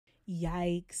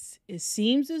Yikes. It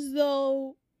seems as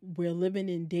though we're living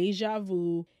in deja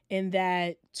vu and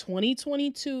that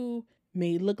 2022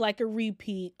 may look like a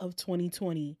repeat of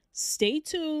 2020. Stay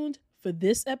tuned for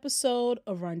this episode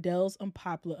of Rondell's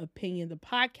Unpopular Opinion, the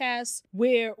podcast,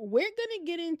 where we're going to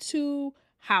get into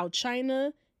how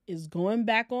China is going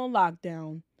back on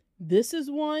lockdown. This is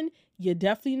one you're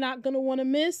definitely not going to want to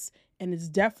miss, and it's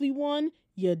definitely one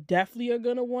you definitely are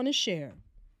going to want to share.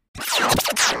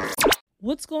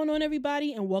 What's going on,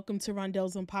 everybody, and welcome to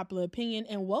Rondell's Unpopular Opinion,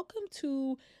 and welcome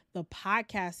to the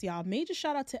podcast, y'all. Major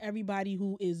shout out to everybody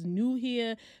who is new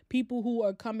here, people who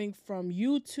are coming from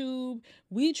YouTube.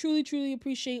 We truly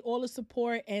appreciate all the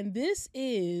support, and this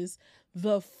is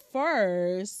the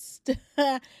first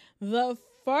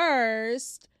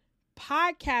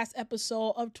podcast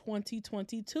episode of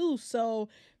 2022. So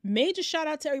major shout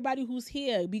out to everybody who's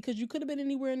here, because you could have been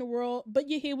anywhere in the world, but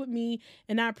you're here with me,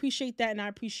 and I appreciate that, and I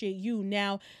appreciate you.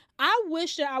 Now, I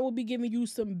wish that I would be giving you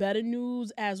some better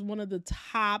news as one of the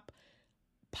top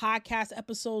podcast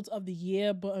episodes of the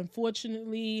year, but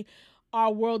unfortunately,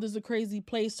 our world is a crazy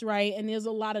place, right? And there's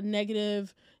a lot of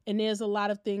negative, and there's a lot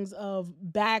of things of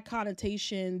bad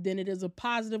connotation than it is a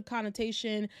positive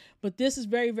connotation. But this is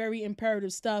very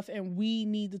imperative stuff, and we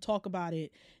need to talk about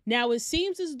it. Now, it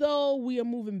seems as though we are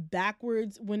moving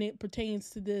backwards when it pertains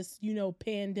to this,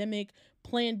 pandemic,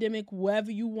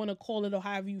 whatever you want to call it or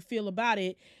however you feel about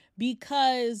it,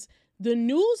 because the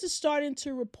news is starting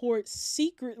to report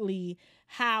secretly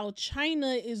how China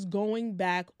is going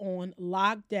back on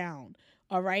lockdown.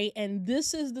 All right. And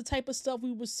this is the type of stuff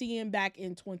we were seeing back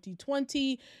in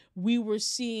 2020. We were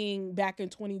seeing back in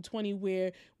 2020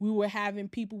 where we were having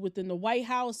people within the White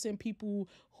House and people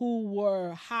who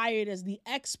were hired as the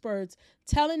experts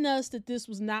telling us that this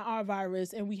was not our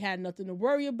virus and we had nothing to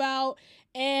worry about.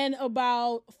 And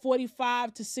about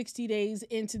 45 to 60 days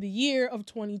into the year of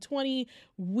 2020,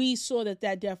 we saw that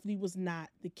definitely was not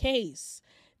the case.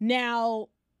 Now,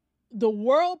 the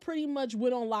world pretty much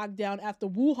went on lockdown after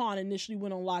Wuhan initially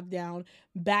went on lockdown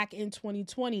back in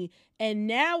 2020. And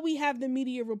now we have the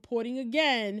media reporting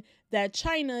again that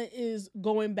China is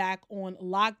going back on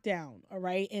lockdown. All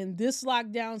right. And this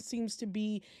lockdown seems to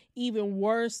be even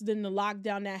worse than the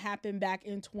lockdown that happened back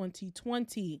in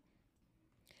 2020.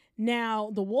 Now,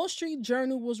 the Wall Street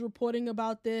Journal was reporting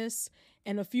about this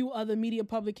and a few other media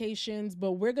publications,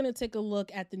 but we're going to take a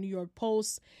look at the New York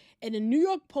Post. And the New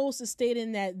York Post is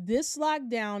stating that this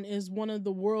lockdown is one of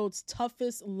the world's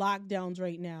toughest lockdowns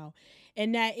right now,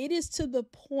 and that it is to the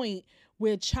point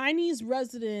where Chinese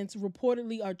residents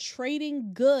reportedly are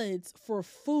trading goods for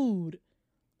food.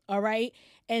 All right.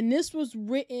 And this was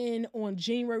written on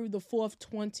January the 4th,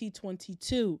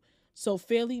 2022. So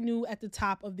fairly new at the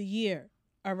top of the year.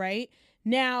 All right.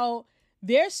 Now,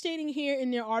 they're stating here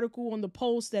in their article on the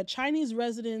Post that Chinese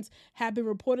residents have been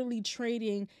reportedly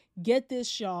trading, get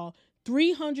this, y'all,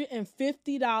 $350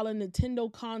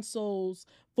 Nintendo consoles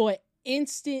for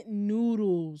instant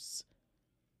noodles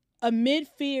amid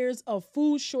fears of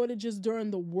food shortages during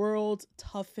the world's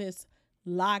toughest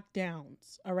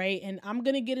lockdowns. All right. And I'm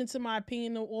going to get into my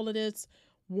opinion on all of this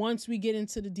once we get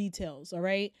into the details. All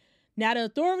right. Now, the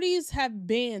authorities have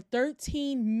banned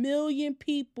 13 million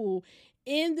people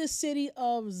in the city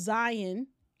of Zion,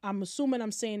 I'm assuming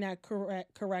I'm saying that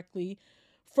correctly,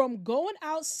 from going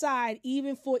outside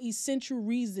even for essential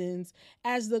reasons,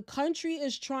 as the country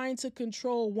is trying to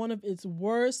control one of its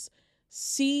worst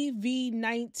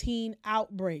COVID-19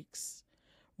 outbreaks.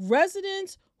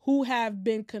 Residents who have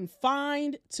been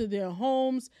confined to their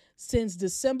homes since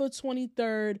December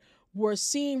 23rd were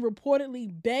seen reportedly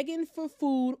begging for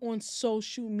food on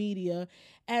social media,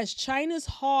 as China's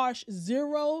harsh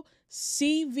zero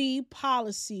CV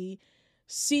policy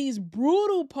sees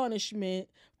brutal punishment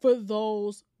for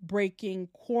those breaking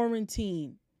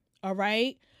quarantine. All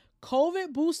right.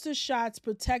 COVID booster shots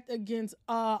protect against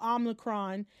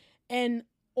Omicron and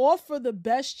offer the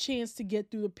best chance to get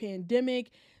through the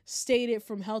pandemic, stated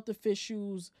from health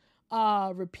officials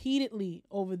repeatedly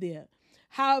over there.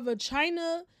 However,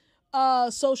 China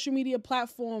social media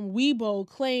platform Weibo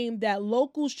claimed that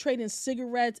locals trading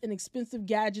cigarettes and expensive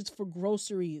gadgets for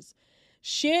groceries.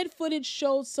 Shared footage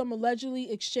showed some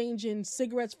allegedly exchanging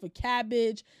cigarettes for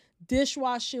cabbage,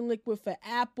 dishwashing liquid for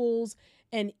apples,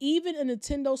 and even a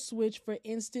Nintendo Switch for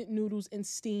instant noodles and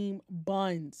steamed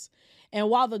buns. And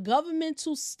while the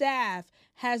governmental staff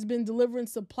has been delivering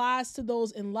supplies to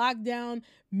those in lockdown,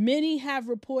 many have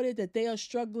reported that they are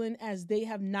struggling as they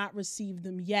have not received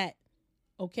them yet.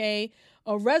 Okay.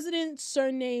 A resident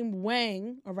surnamed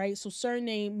Wang, all right, so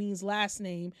surname means last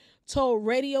name, told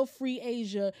Radio Free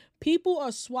Asia people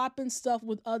are swapping stuff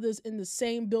with others in the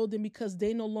same building because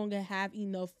they no longer have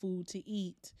enough food to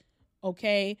eat.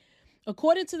 Okay.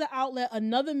 According to the outlet,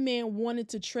 another man wanted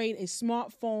to trade a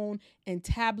smartphone and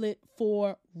tablet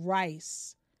for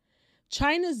rice.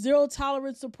 China's zero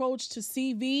tolerance approach to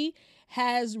CV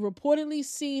has reportedly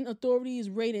seen authorities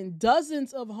raiding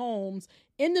dozens of homes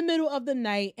in the middle of the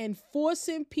night and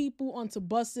forcing people onto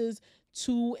buses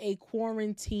to a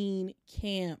quarantine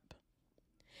camp.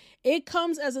 It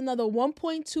comes as another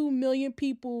 1.2 million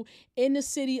people in the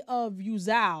city of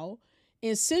Yuzhou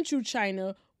in central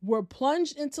China were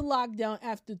plunged into lockdown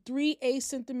after 3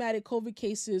 asymptomatic COVID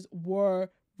cases were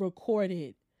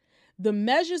recorded. The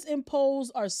measures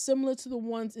imposed are similar to the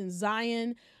ones in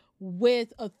Xi'an,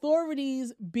 with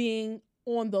authorities being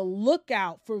on the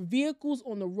lookout for vehicles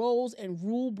on the roads and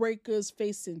rule breakers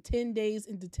facing 10 days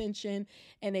in detention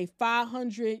and a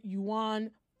 500 yuan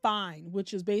fine,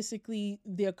 which is basically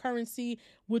their currency,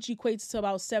 which equates to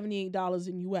about $78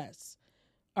 in US.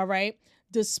 All right.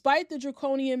 Despite the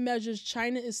draconian measures,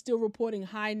 China is still reporting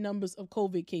high numbers of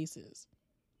COVID cases.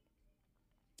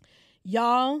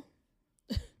 Y'all,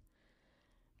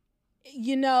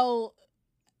 you know,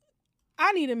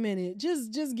 I need a minute.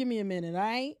 Just give me a minute, all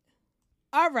right?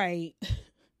 All right.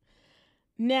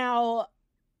 Now,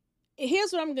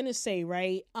 here's what I'm going to say,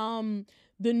 right?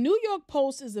 The New York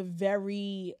Post is a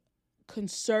very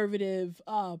conservative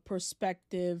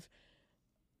perspective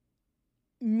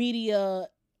media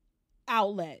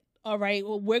outlet. All right.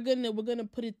 Well, we're gonna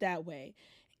put it that way.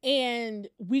 And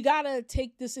we gotta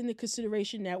take this into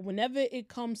consideration that whenever it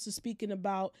comes to speaking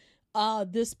about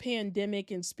this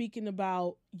pandemic and speaking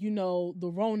about, the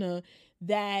Rona,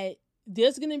 that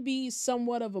there's gonna be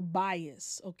somewhat of a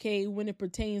bias, okay, when it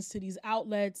pertains to these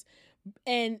outlets.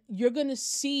 And you're gonna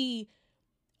see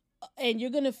and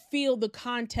you're gonna feel the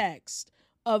context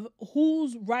of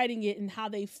who's writing it and how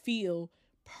they feel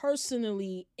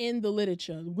personally in the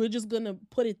literature. We're just going to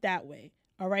put it that way.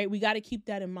 All right. We got to keep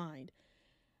that in mind.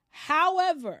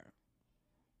 However,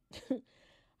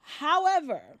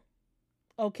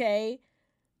 okay,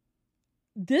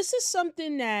 this is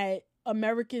something that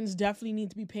Americans definitely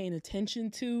need to be paying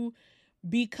attention to,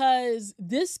 because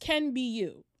this can be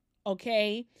you.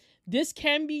 Okay. This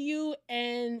can be you.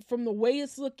 And from the way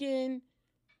it's looking,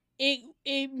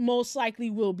 it most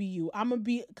likely will be you. I'm going to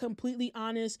be completely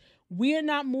honest. We're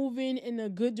not moving in a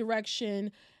good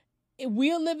direction.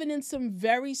 We're living in some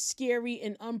very scary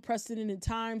and unprecedented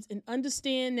times. And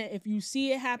understand that if you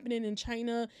see it happening in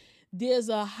China, there's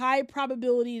a high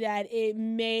probability that it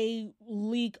may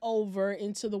leak over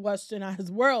into the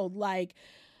westernized world. Like,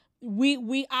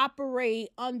 we operate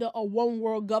under a one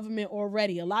world government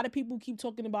already. A lot of people keep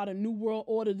talking about a new world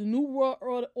order. The new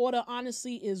world order,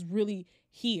 honestly, is really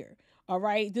here. All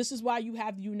right. This is why you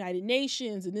have the United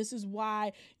Nations, and this is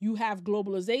why you have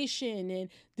globalization, and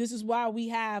this is why we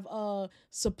have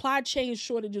supply chain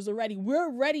shortages already. We're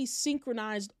already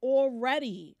synchronized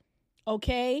already.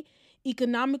 Okay.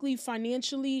 Economically,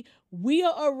 financially, we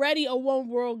are already a one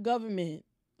world government.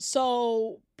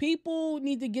 So people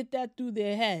need to get that through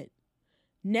their head.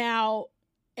 Now,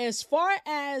 as far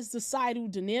as societal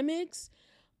dynamics,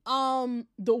 the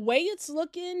way it's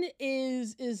looking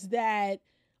is that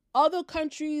other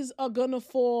countries are gonna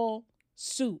fall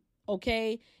suit,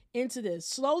 okay, into this.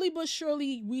 Slowly but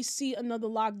surely, we see another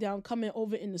lockdown coming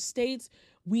over in the States.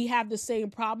 We have the same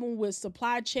problem with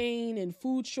supply chain and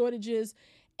food shortages.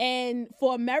 And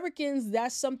for Americans,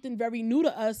 that's something very new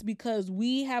to us, because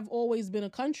we have always been a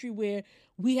country where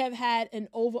we have had an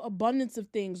overabundance of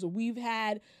things, or we've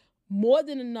had more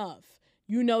than enough,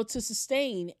 to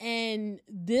sustain. And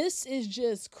this is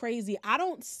just crazy. I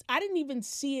didn't even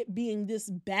see it being this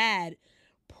bad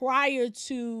prior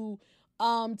to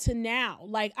now.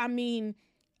 Like, I mean,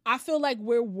 I feel like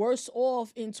we're worse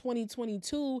off in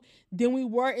 2022 than we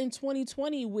were in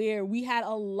 2020, where we had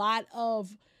a lot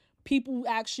of people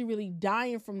actually really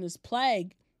dying from this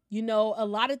plague. A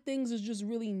lot of things is just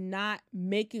really not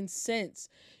making sense.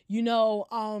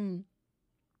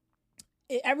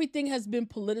 Everything has been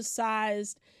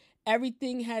politicized.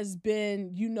 Everything has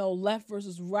been, left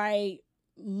versus right,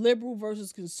 liberal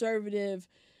versus conservative.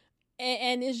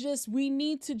 And it's just, we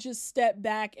need to just step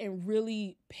back and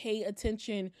really pay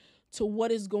attention to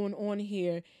what is going on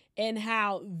here and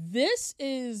how this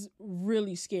is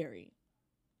really scary.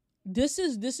 This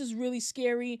is really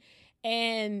scary,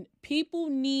 and people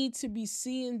need to be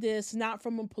seeing this not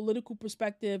from a political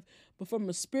perspective, but from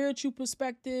a spiritual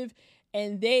perspective,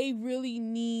 and they really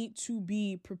need to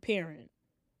be preparing.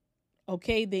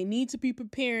 Okay, they need to be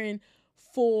preparing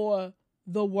for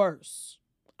the worse.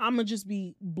 I'm going to just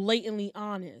be blatantly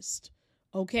honest.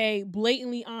 Okay?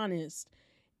 Blatantly honest.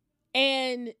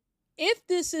 And if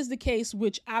this is the case,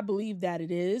 which I believe that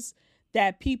it is,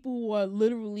 that people were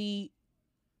literally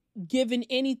given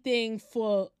anything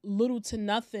for little to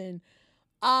nothing,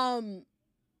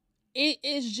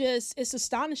 it's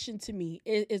astonishing to me.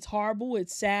 It's horrible.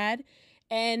 It's sad.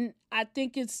 And I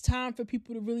think it's time for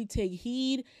people to really take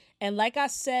heed. And like I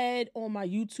said on my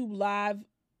YouTube live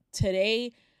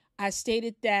today, I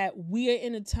stated that we are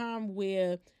in a time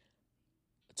where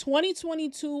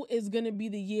 2022 is going to be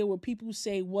the year where people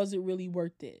say, was it really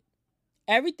worth it?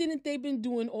 Everything that they've been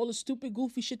doing, all the stupid,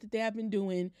 goofy shit that they have been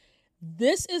doing,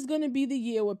 this is going to be the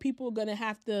year where people are going to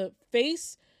have to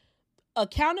face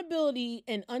accountability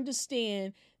and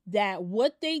understand that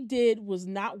what they did was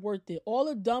not worth it. All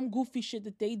the dumb, goofy shit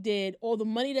that they did, all the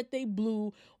money that they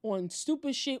blew on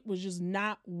stupid shit was just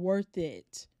not worth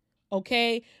it.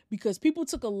 Okay? Because people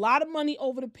took a lot of money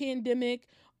over the pandemic,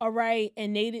 all right,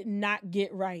 and they did not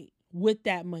get right with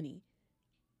that money.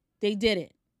 They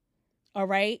didn't. All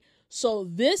right? So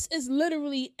this is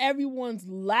literally everyone's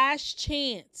last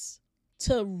chance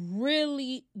to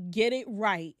really get it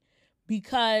right,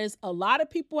 because a lot of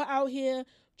people are out here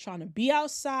trying to be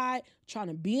outside, trying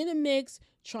to be in the mix,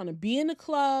 trying to be in the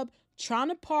club, trying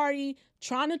to party,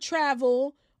 trying to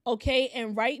travel, okay?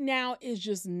 And right now is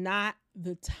just not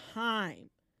the time.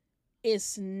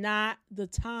 It's not the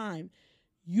time.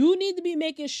 You need to be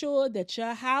making sure that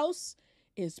your house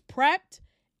is prepped,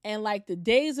 and like the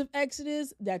days of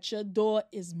Exodus, that your door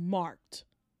is marked.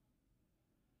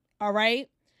 All right?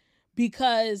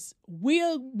 Because we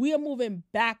are moving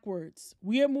backwards.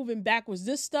 We are moving backwards.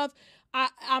 This stuff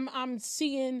I'm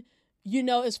seeing,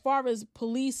 as far as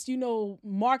police,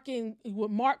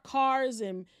 mark cars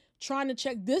and trying to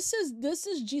check. This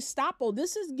is Gestapo.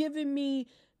 This is giving me,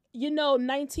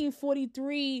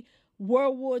 1943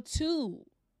 World War II.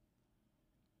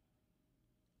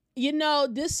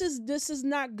 This is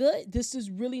not good. This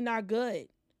is really not good.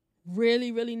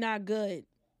 Really, really not good.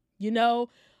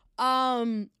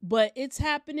 But it's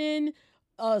happening.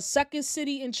 Second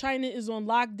city in China is on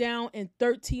lockdown, and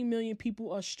 13 million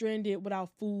people are stranded without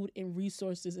food and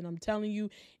resources. And I'm telling you,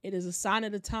 it is a sign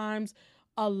of the times.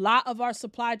 A lot of our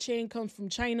supply chain comes from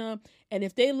China. And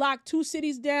if they lock 2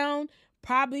 cities down,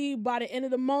 probably by the end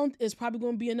of the month, it's probably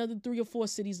going to be another 3 or 4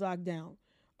 cities locked down.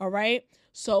 All right.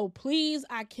 So please,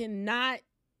 I cannot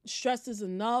stress this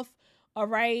enough. All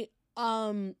right.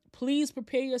 Please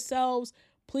prepare yourselves.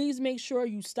 Please make sure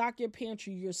you stock your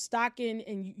pantry. You're stocking,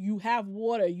 and you have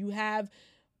water. You have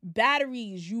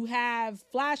batteries. You have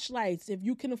flashlights. If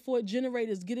you can afford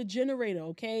generators, get a generator,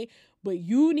 okay? But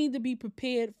you need to be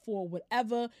prepared for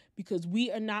whatever, because we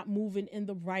are not moving in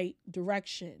the right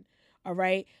direction, all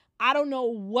right? I don't know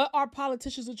what our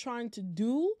politicians are trying to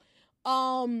do.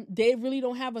 They really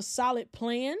don't have a solid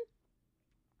plan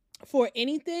for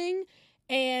anything.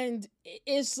 And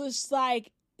it's just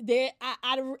like,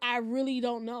 I really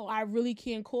don't know. I really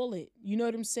can't call it. You know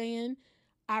what I'm saying?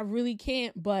 I really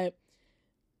can't. But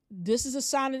this is a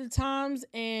sign of the times,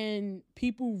 and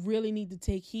people really need to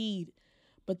take heed.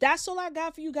 But that's all I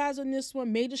got for you guys on this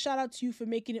one. Major shout out to you for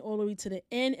making it all the way to the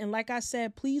end. And like I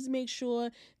said, please make sure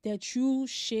that you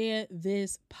share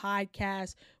this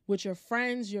podcast with your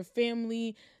friends, your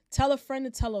family. Tell a friend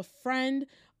to tell a friend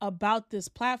about this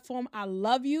platform. I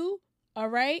love you. All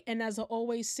right. And as I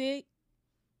always say,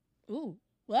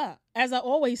 as I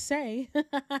always say,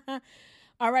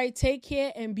 all right, take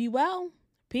care and be well.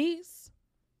 Peace.